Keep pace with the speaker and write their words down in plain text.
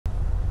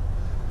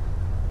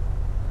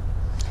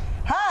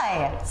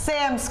Hi,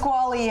 Sam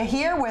Squally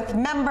here with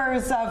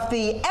members of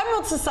the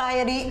Emerald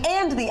Society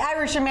and the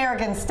Irish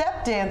American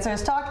Step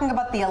Dancers talking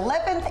about the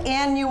 11th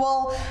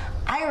annual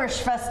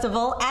Irish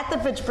Festival at the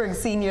Fitchburg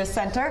Senior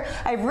Center.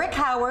 I have Rick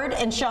Howard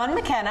and Sean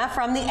McKenna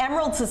from the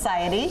Emerald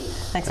Society.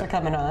 Thanks for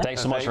coming on.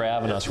 Thanks so much for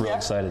having us. Real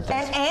excited.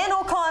 Thanks. And Anne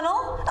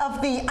O'Connell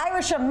of the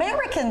Irish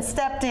American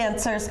Step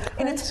Dancers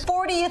in its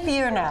 40th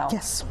year now.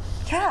 Yes.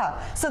 Yeah,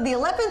 so the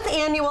 11th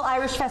annual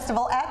Irish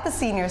Festival at the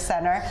Senior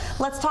Center.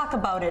 Let's talk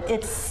about it.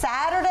 It's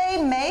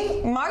Saturday,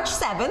 March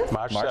 7th.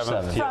 March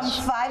 7th, From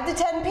yes. 5 to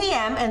 10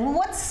 p.m. And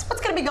what's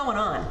going to be going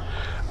on?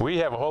 We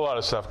have a whole lot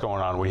of stuff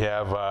going on. We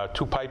have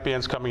 2 pipe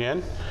bands coming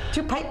in.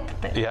 2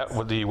 pipe bands? Yeah,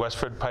 with the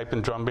Westford pipe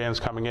and drum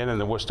bands coming in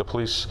and the Worcester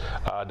Police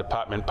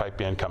Department pipe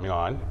band coming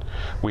on.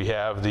 We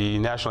have the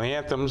national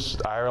anthems,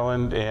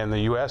 Ireland and the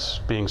U.S.,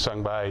 being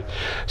sung by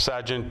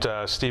Sergeant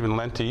Stephen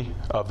Lenti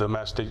of the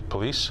Mass State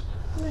Police.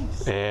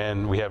 Nice.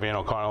 And we have Anne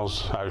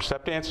O'Connell's Irish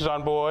Step Dancers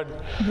on board.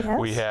 Yes.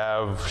 We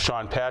have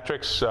Sean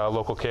Patrick's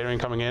local catering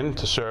coming in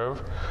to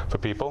serve for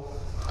people.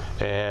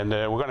 And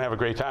we're going to have a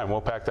great time.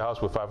 We'll pack the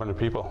house with 500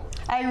 people.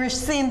 Irish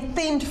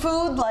themed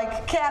food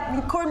like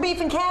corned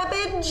beef and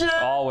cabbage?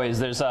 Always.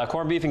 There's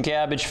corned beef and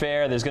cabbage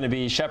fare. There's going to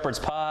be shepherd's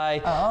pie.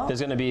 Oh.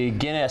 There's going to be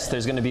Guinness.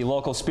 There's going to be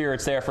local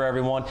spirits there for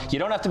everyone. You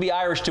don't have to be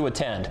Irish to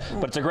attend,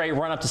 but it's a great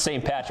run up to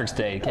St. Patrick's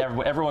Day.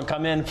 Everyone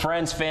come in,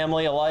 friends,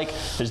 family alike.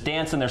 There's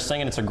dancing, there's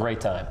singing. It's a great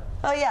time.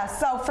 Oh yeah,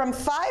 so from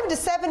 5 to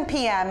 7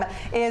 p.m.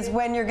 is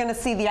when you're going to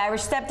see the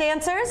Irish Step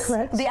Dancers.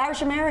 Correct. The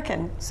Irish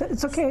American So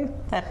it's okay.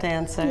 Step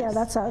Dancers. Yeah,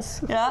 that's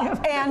us. Yeah,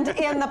 and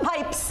in the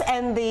pipes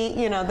and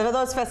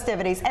those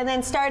festivities. And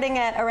then starting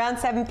at around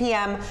 7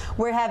 p.m.,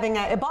 we're having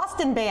a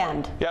Boston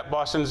band. Yeah,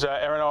 Boston's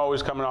Erin Og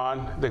is coming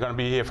on. They're going to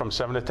be here from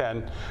 7 to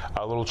 10.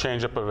 A little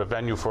change up of a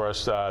venue for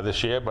us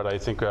this year, but I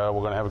think we're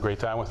going to have a great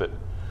time with it.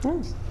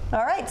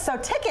 All right, so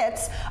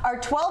tickets are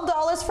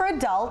 $12 for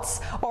adults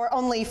or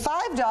only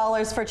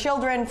 $5 for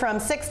children from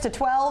 6 to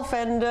 12.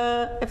 And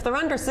if they're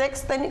under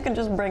 6, then you can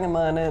just bring them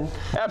on in.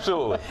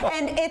 Absolutely.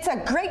 And it's a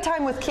great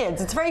time with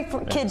kids. It's very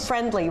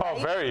kid-friendly, right?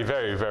 Oh, very,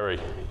 very, very.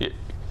 Yeah.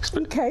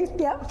 Okay,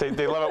 yeah.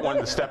 They love it when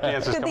the step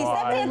dancers come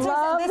on.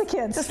 Love the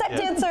kids. The step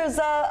dancers,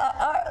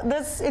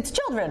 it's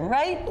children,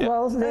 right? Yeah.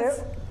 Well, they're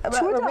to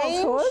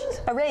adulthood.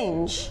 A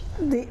range.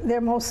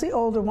 They're mostly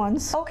older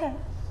ones. Okay.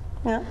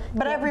 Yeah,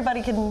 but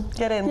everybody can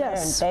get in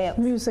Yes, there and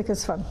dance. music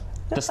is fun.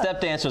 The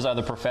step dancers are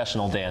the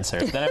professional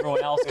dancers. Then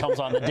everyone else comes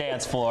on the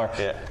dance floor,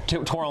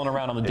 twirling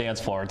around on the dance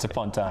floor. It's a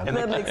fun time.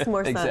 That makes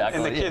more sense.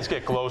 Exactly. And the kids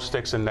get glow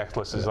sticks and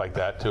necklaces like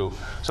that too.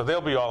 So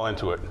they'll be all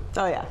into it.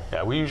 Oh yeah.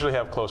 Yeah, we usually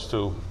have close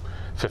to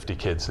 50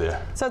 kids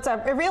there. So it's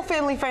a real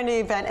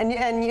family-friendly event, and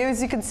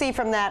as you can see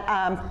from that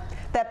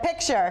that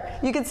picture,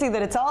 you can see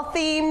that it's all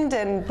themed,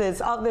 and there's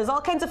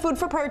all kinds of food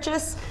for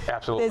purchase.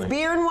 Absolutely. There's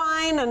beer and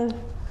wine and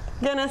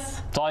Guinness.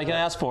 That's all you can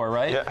ask for,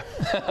 right? Yeah.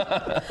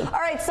 All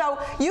right, so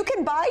you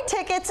can buy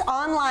tickets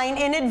online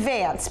in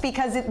advance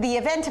because the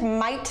event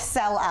might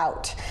sell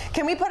out.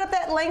 Can we put up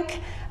that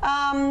link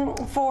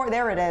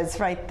there it is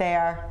right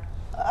there.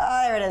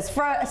 There it is.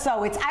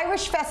 So it's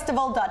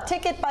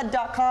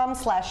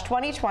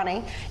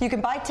irishfestival.ticketbud.com/2020. You can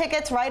buy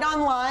tickets right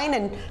online,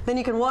 and then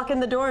you can walk in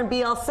the door and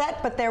be all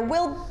set, but there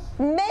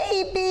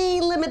may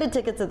be limited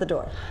tickets at the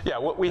door. Yeah,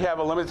 we have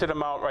a limited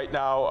amount right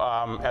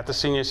now at the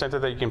Senior Center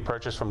that you can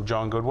purchase from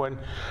John Goodwin.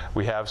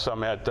 We have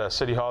some at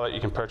City Hall that you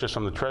can purchase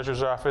from the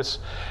Treasurer's Office,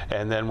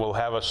 and then we'll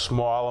have a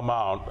small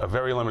amount, a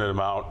very limited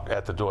amount,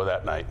 at the door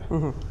that night.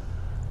 Mm-hmm.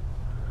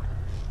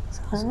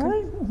 All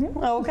right.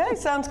 Okay,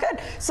 sounds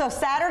good. So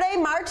Saturday,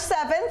 March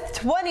 7th,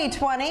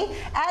 2020,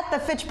 at the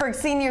Fitchburg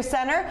Senior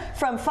Center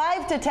from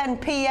 5 to 10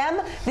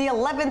 p.m., the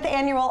 11th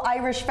Annual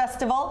Irish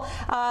Festival,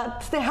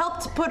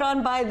 helped put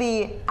on by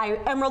the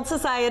Emerald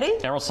Society.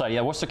 Emerald Society,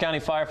 yeah. Worcester County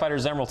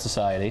Firefighters, Emerald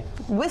Society.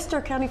 Worcester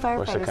County Firefighters.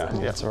 Worcester County,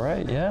 yeah. That's all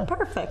right, yeah.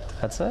 Perfect.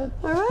 That's it.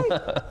 All right.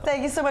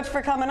 Thank you so much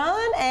for coming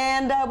on,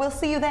 and we'll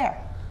see you there.